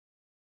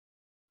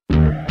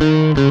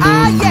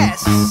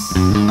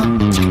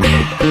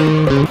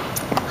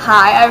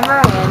Hi, I'm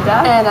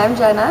Miranda. And I'm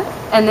Jenna.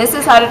 And this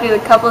is how to do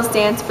the couples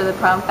dance for the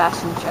prom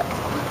fashion show.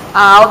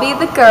 I'll be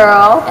the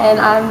girl and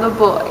I'm the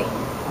boy.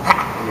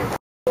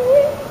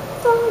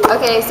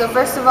 Okay, so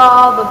first of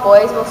all, the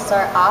boys will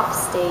start off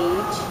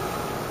stage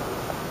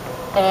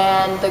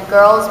and the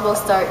girls will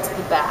start to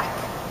the back.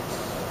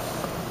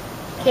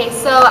 Okay,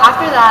 so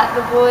after that,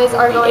 the boys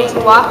are going to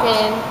walk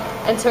in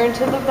and turn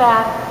to the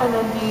back and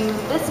then do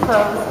this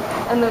pose,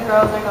 and the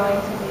girls are going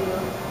to do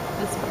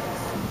this pose.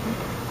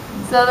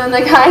 So then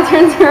the guy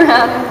turns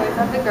around and points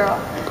at the girl.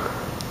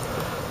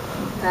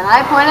 Then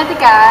I point at the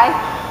guy,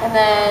 and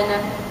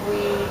then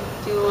we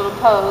do a little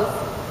pose.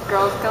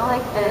 Girls go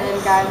like this,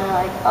 and guys are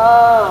like,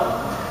 oh,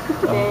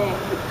 dang.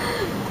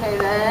 Okay,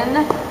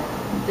 then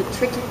the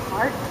tricky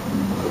part,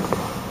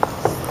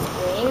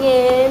 swing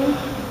in.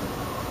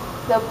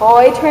 The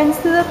boy turns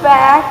to the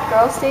back,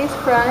 girl stays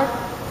front.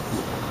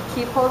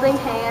 Keep holding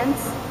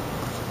hands.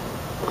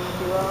 And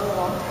do a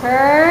little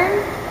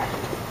turn.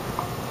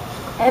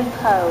 And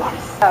pose.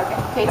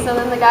 Okay, so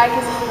then the guy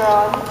kisses the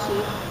girl on the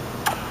cheek.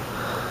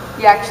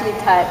 You actually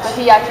cut, but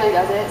he actually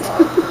does it, so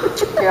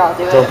here, I'll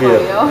do it for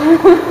you.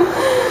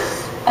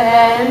 And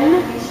then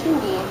you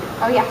shimmy.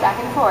 Oh yeah,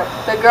 back and forth.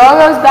 The girl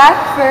goes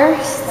back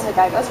first, and the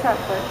guy goes front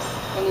first.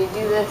 And you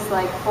do this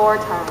like 4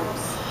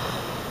 times.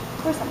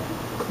 Or something.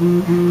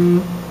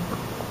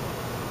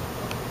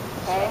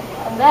 Okay,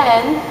 and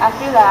then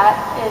after that,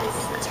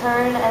 it's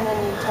turn and then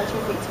you touch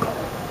your feet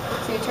together.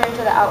 So you turn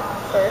to the out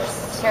first.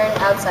 Turn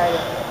outside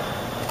of it.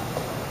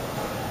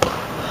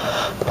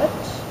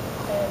 Touch.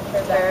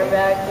 And turn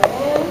back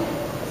in.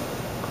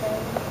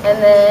 And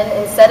then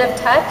instead of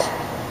touch,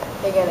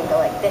 you're going to go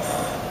like this.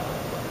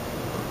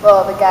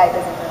 Well, the guy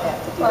doesn't really have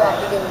to do that.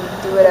 He can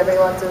do whatever he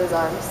wants with his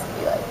arms,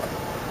 be like.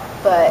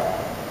 But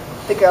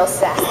the girl's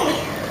sassy.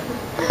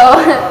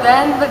 So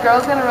then the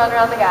girl's going to run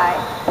around the guy.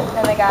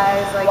 And the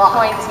guy's like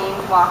pointing.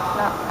 Walk,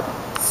 not run.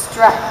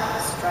 Strut.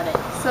 Strut it.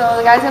 So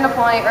the guy's going to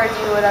point or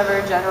do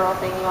whatever general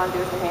thing you want to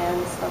do with your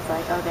hands. So it's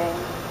like, oh dang,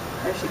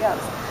 there she goes.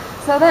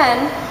 So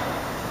then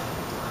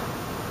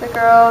the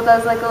girl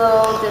does like a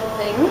little dip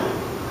thing.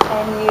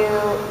 And you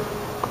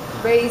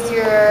raise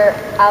your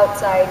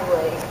outside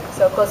leg,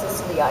 so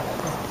closest to the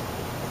audience.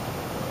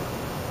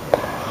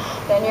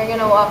 Then you're going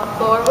to walk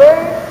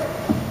forward,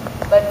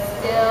 but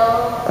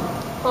still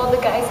hold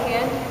the guy's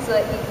hand so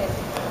that he can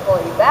pull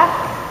you back.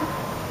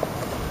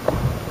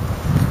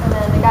 And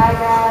then the guy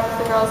grabs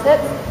the girl's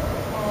hips.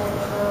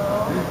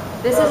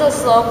 And this is a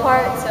slow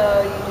part,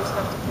 so you just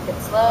have to keep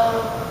it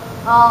slow.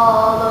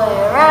 All the way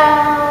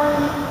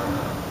around,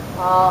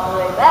 all the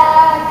way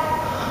back.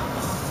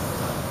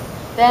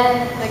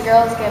 Then the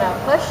girl's gonna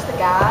push the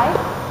guy,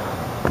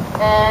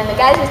 and the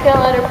guy's just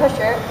gonna let her push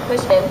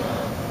him.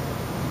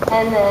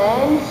 And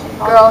then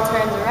girl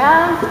turns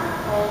around,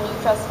 and you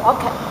trust I'll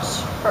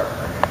catch her,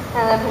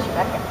 and then push her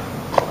back up.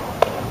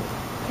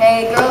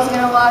 Okay, girl's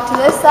gonna walk to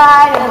this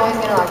side, and boy's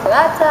gonna walk to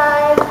that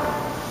side.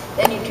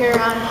 Then you turn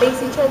around and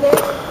face each other,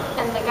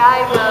 and the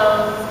guy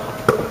goes,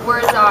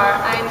 words are,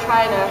 I'm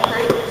trying to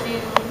hurt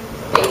you,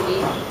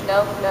 baby.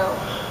 No, no.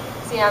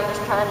 See, I'm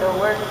just trying to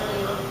work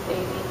you,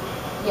 baby.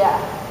 Yeah,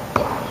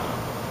 yeah.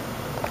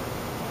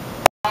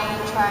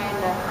 I'm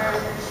trying to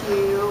hurt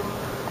you,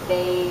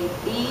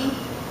 baby.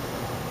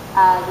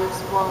 I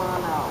just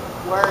wanna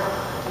work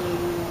you,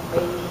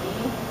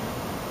 baby.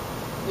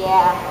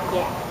 Yeah,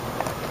 yeah.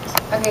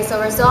 Okay, so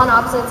we're still on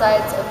opposite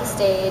sides of the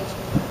stage,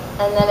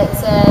 and then it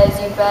says,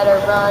 you better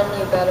run, and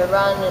you better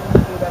run,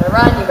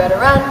 you better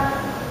run.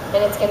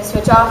 And it's gonna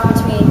switch off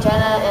between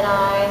Jenna and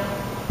I,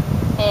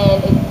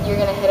 and you're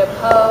gonna hit a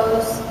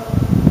pose.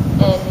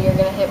 And you're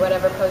going to hit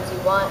whatever pose you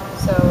want,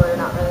 so we're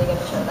not really going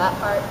to show that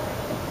part.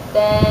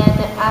 Then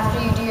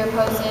after you do your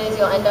poses,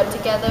 you'll end up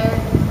together,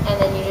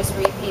 and then you just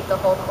repeat the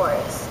whole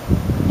chorus.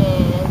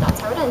 And that's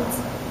how it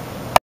ends.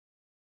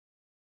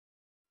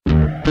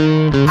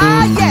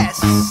 Ah,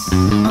 yes!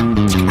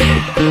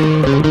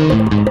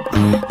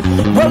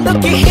 Well,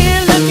 looky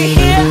here,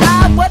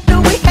 ah, what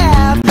do we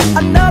have?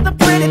 Another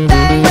pretty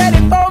thing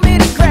ready for me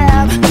to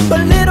grab.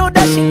 But little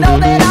does she know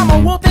that I'm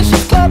a wolf and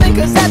she's clothing,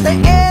 'cause at the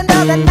end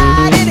of the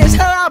night, it is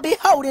her I'll be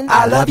holding.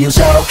 I love you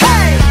so,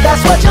 hey,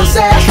 that's what you'll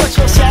say.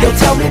 You'll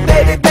tell me,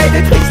 baby,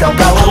 baby, please don't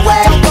go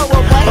away.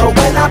 But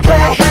when I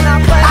play,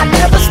 I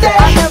never stay.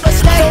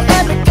 So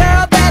every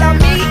girl that I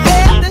meet,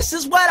 yeah, this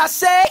is what I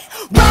say.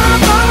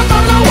 Run,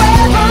 run away,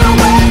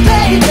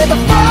 baby,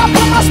 before I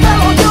put my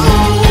spell on you.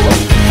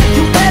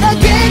 You better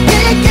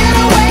get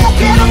away,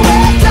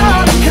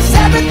 darling, 'cause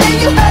everything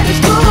you heard is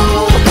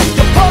true.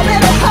 You're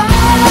pouring a heart,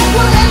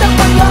 we'll end up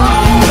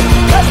alone,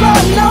 'cause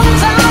Lord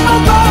knows I'm a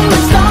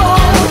rolling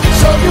stone.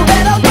 So you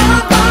better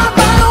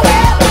run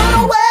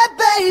away,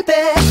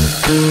 baby.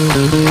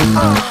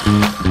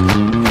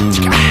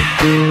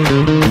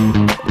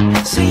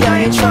 See, I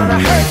ain't tryna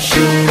hurt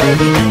you,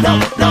 baby. No,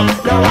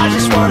 I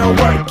just wanna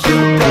work you,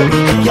 baby.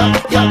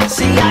 Yo,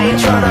 see, I ain't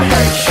tryna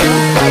hurt you,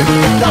 baby.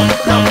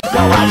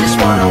 No, I just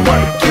wanna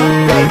work you.